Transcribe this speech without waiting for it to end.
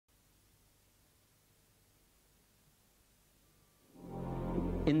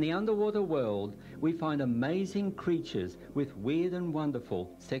In the underwater world, we find amazing creatures with weird and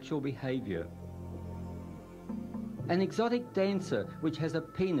wonderful sexual behaviour. An exotic dancer which has a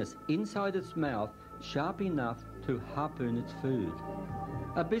penis inside its mouth sharp enough to harpoon its food.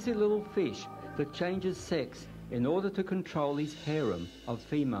 A busy little fish that changes sex in order to control his harem of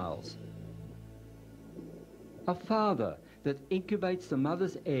females. A father that incubates the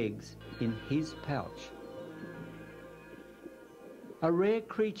mother's eggs in his pouch. A rare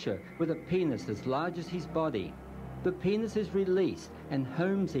creature with a penis as large as his body. The penis is released and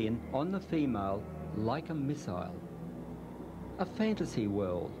homes in on the female like a missile. A fantasy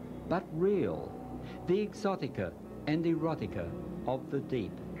world, but real. The Exotica and Erotica of the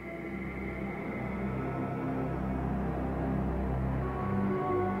deep.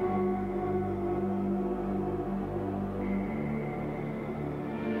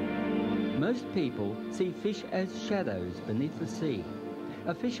 Most people see fish as shadows beneath the sea.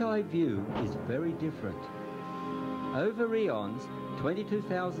 A fisheye view is very different. Over eons,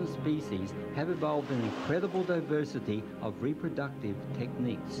 22,000 species have evolved an incredible diversity of reproductive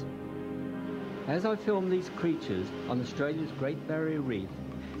techniques. As I film these creatures on Australia's Great Barrier Reef,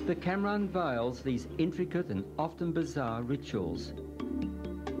 the camera unveils these intricate and often bizarre rituals.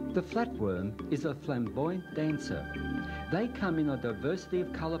 The flatworm is a flamboyant dancer. They come in a diversity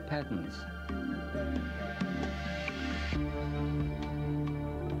of colour patterns.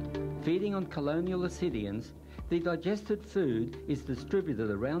 Feeding on colonial ascidians, the digested food is distributed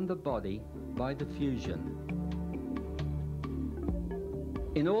around the body by diffusion.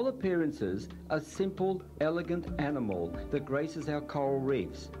 In all appearances, a simple, elegant animal that graces our coral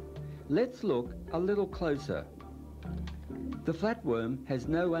reefs. Let's look a little closer. The flatworm has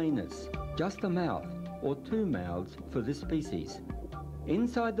no anus, just a mouth, or two mouths for this species.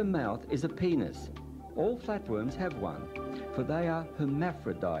 Inside the mouth is a penis. All flatworms have one, for they are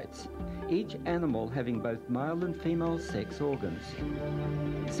hermaphrodites, each animal having both male and female sex organs.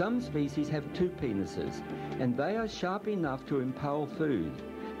 Some species have two penises, and they are sharp enough to impale food,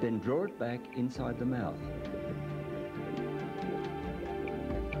 then draw it back inside the mouth.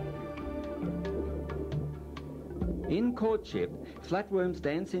 In courtship, flatworms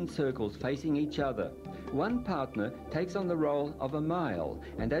dance in circles facing each other. One partner takes on the role of a male,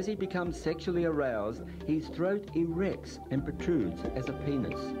 and as he becomes sexually aroused, his throat erects and protrudes as a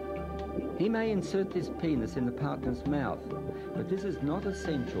penis. He may insert this penis in the partner's mouth, but this is not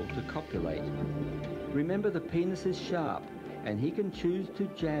essential to copulate. Remember, the penis is sharp, and he can choose to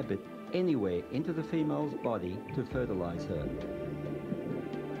jab it anywhere into the female's body to fertilize her.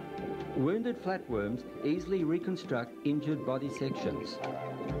 Wounded flatworms easily reconstruct injured body sections.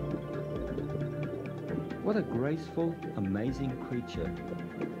 What a graceful, amazing creature.